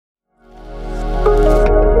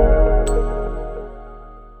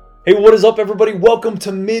Hey, what is up, everybody? Welcome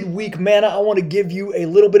to Midweek Manna. I want to give you a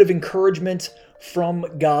little bit of encouragement from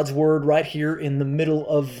God's Word right here in the middle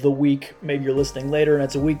of the week. Maybe you're listening later and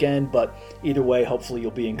it's a weekend, but either way, hopefully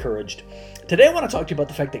you'll be encouraged. Today I want to talk to you about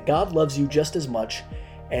the fact that God loves you just as much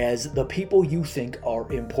as the people you think are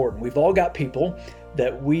important. We've all got people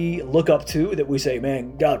that we look up to, that we say,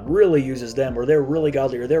 man, God really uses them, or they're really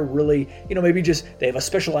godly, or they're really, maybe just they have a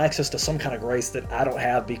special access to some kind of grace that I don't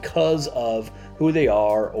have because of who they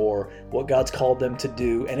are or what God's called them to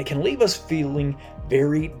do. And it can leave us feeling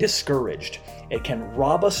very discouraged. It can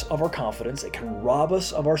rob us of our confidence. It can rob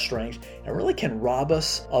us of our strength. And it really can rob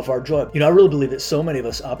us of our joy. I really believe that so many of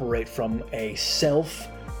us operate from a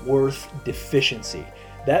self-worth deficiency.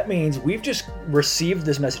 That means we've just received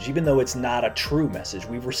this message, even though it's not a true message.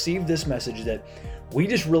 We've received this message that we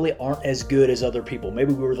just really aren't as good as other people.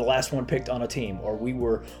 Maybe we were the last one picked on a team, or we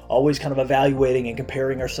were always kind of evaluating and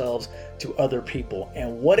comparing ourselves to other people.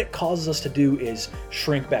 And what it causes us to do is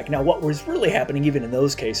shrink back. Now, what was really happening even in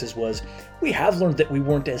those cases was we have learned that we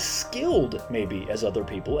weren't as skilled maybe as other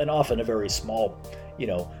people, and often a very small,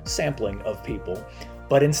 sampling of people.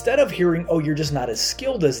 But instead of hearing, oh, you're just not as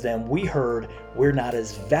skilled as them, we heard we're not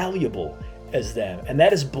as valuable as them. And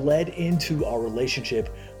that has bled into our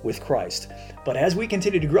relationship with Christ. But as we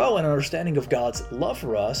continue to grow in our understanding of God's love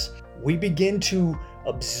for us, we begin to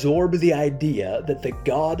absorb the idea that the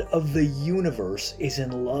God of the universe is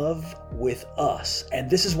in love with us. And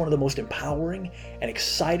this is one of the most empowering and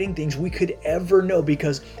exciting things we could ever know,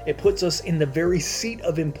 because it puts us in the very seat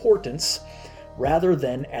of importance rather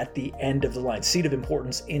than at the end of the line, seat of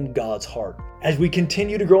importance in God's heart. As we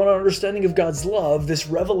continue to grow in our understanding of God's love, this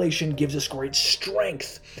revelation gives us great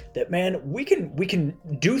strength that, man, we can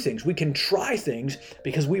do things, we can try things,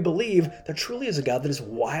 because we believe there truly is a God that is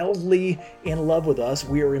wildly in love with us.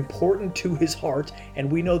 We are important to his heart,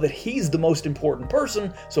 and we know that he's the most important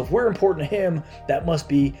person. So if we're important to him, that must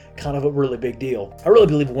be kind of a really big deal. I really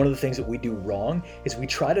believe one of the things that we do wrong is we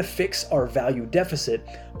try to fix our value deficit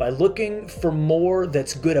by looking for more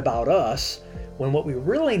that's good about us, when what we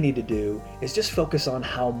really need to do is just focus on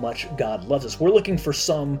how much God loves us. We're looking for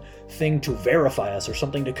something to verify us or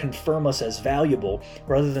something to confirm us as valuable,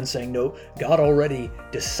 rather than saying, no, God already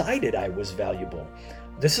decided I was valuable.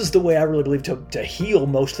 This is the way I really believe to heal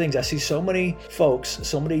most things. I see so many folks,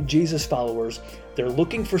 so many Jesus followers, they're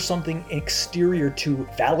looking for something exterior to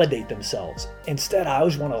validate themselves. Instead, I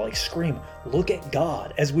always want to scream, look at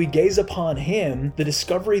God. As we gaze upon him, the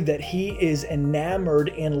discovery that he is enamored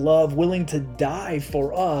in love, willing to die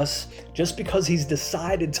for us just because he's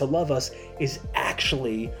decided to love us, is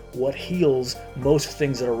actually what heals most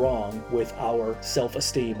things that are wrong with our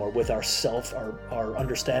self-esteem or with our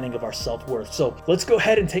understanding of our self-worth. So let's go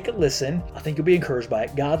ahead and take a listen. I think you'll be encouraged by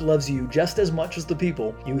it. God loves you just as much as the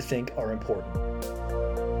people you think are important.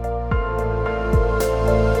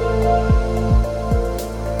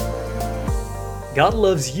 God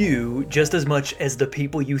loves you just as much as the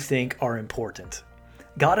people you think are important.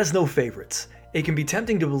 God has no favorites. It can be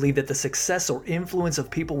tempting to believe that the success or influence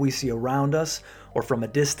of people we see around us or from a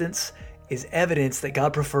distance is evidence that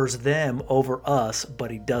God prefers them over us,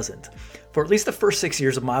 but he doesn't. For at least the first 6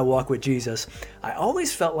 years of my walk with Jesus, I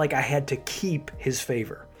always felt like I had to keep his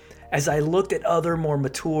favor. As I looked at other more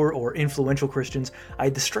mature or influential Christians, I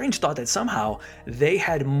had the strange thought that somehow they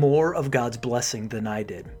had more of God's blessing than I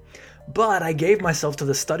did. But I gave myself to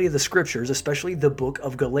the study of the scriptures, especially the book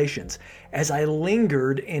of Galatians. As I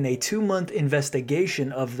lingered in a 2-month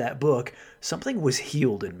investigation of that book, something was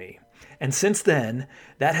healed in me. And since then,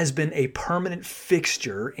 that has been a permanent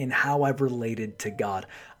fixture in how I've related to God.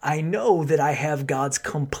 I know that I have God's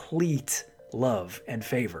complete love and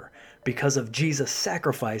favor because of Jesus'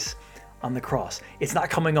 sacrifice on the cross. It's not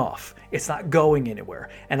coming off. It's not going anywhere.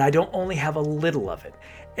 And I don't only have a little of it.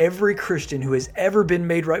 Every Christian who has ever been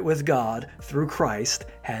made right with God through Christ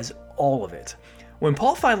has all of it. When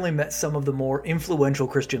Paul finally met some of the more influential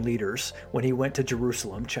Christian leaders when he went to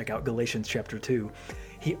Jerusalem, check out Galatians chapter 2,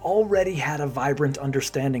 he already had a vibrant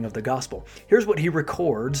understanding of the gospel. Here's what he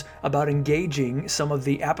records about engaging some of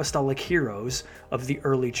the apostolic heroes of the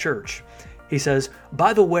early church. He says,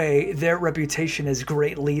 by the way, their reputation as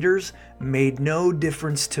great leaders made no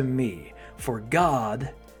difference to me, for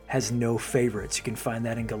God has no favorites. You can find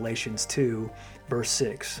that in Galatians 2, verse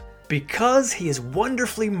 6. Because he is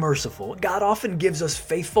wonderfully merciful, God often gives us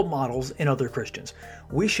faithful models in other Christians.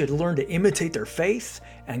 We should learn to imitate their faith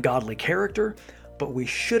and godly character, but we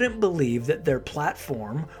shouldn't believe that their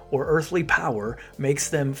platform or earthly power makes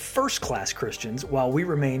them first-class Christians while we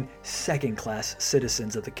remain second-class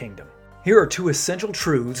citizens of the kingdom. Here are two essential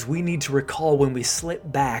truths we need to recall when we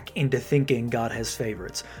slip back into thinking God has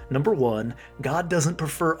favorites. Number one, God doesn't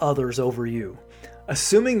prefer others over you.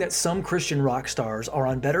 Assuming that some Christian rock stars are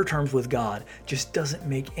on better terms with God just doesn't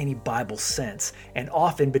make any Bible sense and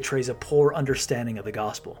often betrays a poor understanding of the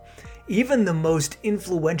gospel. Even the most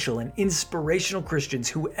influential and inspirational Christians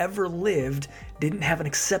who ever lived didn't have an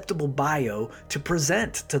acceptable bio to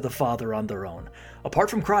present to the Father on their own. Apart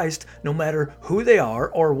from Christ, no matter who they are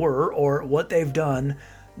or were or what they've done,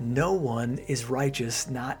 no one is righteous,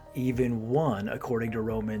 not even one, according to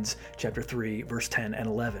Romans chapter 3, verse 10 and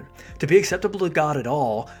 11. To be acceptable to God at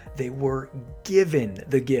all, they were given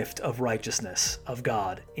the gift of righteousness of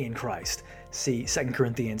God in Christ. See 2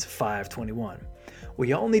 Corinthians 5:21.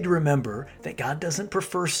 We all need to remember that God doesn't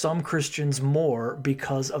prefer some Christians more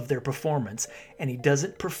because of their performance, and He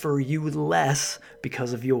doesn't prefer you less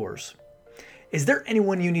because of yours. Is there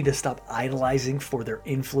anyone you need to stop idolizing for their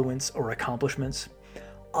influence or accomplishments?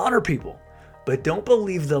 Honor people, but don't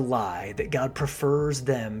believe the lie that God prefers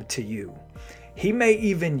them to you. He may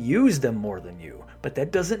even use them more than you, but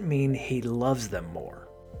that doesn't mean He loves them more.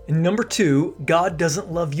 And number two, God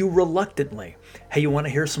doesn't love you reluctantly. Hey, you want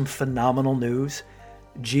to hear some phenomenal news?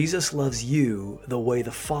 Jesus loves you the way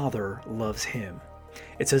the Father loves Him.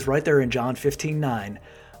 It says right there in John 15:9,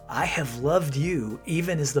 I have loved you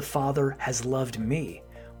even as the Father has loved me.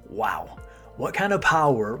 Wow. What kind of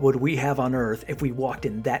power would we have on earth if we walked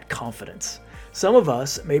in that confidence? Some of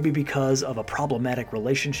us, maybe because of a problematic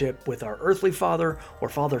relationship with our earthly father or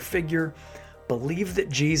father figure, believe that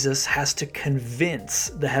Jesus has to convince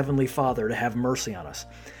the Heavenly Father to have mercy on us.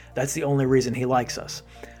 That's the only reason He likes us.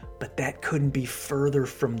 But that couldn't be further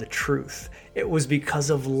from the truth. It was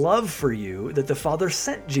because of love for you that the Father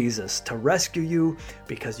sent Jesus to rescue you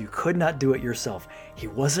because you could not do it yourself. He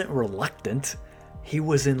wasn't reluctant. He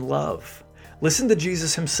was in love. Listen to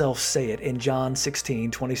Jesus Himself say it in John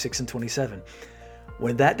 16:26 and 27.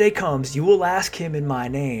 When that day comes, you will ask Him in my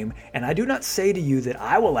name, and I do not say to you that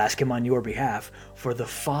I will ask Him on your behalf, for the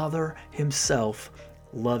Father Himself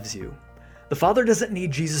loves you. The Father doesn't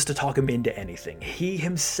need Jesus to talk Him into anything. He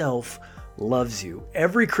Himself loves you.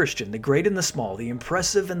 Every Christian, the great and the small, the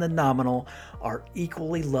impressive and the nominal, are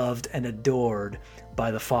equally loved and adored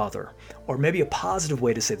by the Father. Or maybe a positive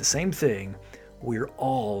way to say the same thing, we're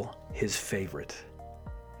all His favorite.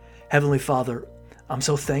 Heavenly Father, I'm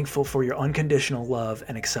so thankful for your unconditional love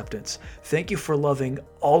and acceptance. Thank you for loving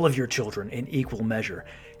all of your children in equal measure.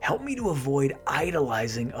 Help me to avoid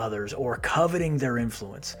idolizing others or coveting their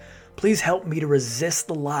influence. Please help me to resist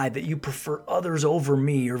the lie that you prefer others over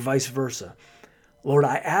me or vice versa. Lord,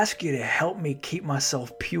 I ask you to help me keep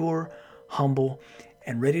myself pure, humble,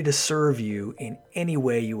 and ready to serve you in any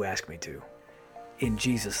way you ask me to. In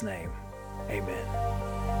Jesus' name, amen.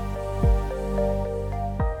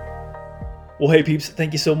 Well, hey peeps,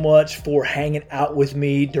 thank you so much for hanging out with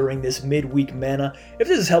me during this midweek manna. If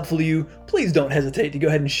this is helpful to you, please don't hesitate to go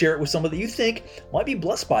ahead and share it with someone that you think might be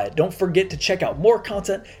blessed by it. Don't forget to check out more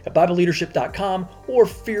content at BibleLeadership.com or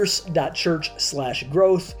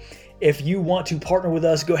fierce.church/growth. If you want to partner with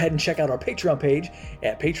us, go ahead and check out our Patreon page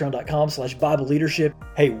at patreon.com/BibleLeadership.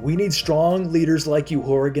 Hey, we need strong leaders like you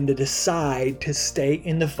who are going to decide to stay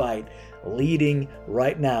in the fight, leading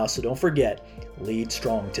right now. So don't forget, lead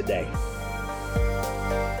strong today.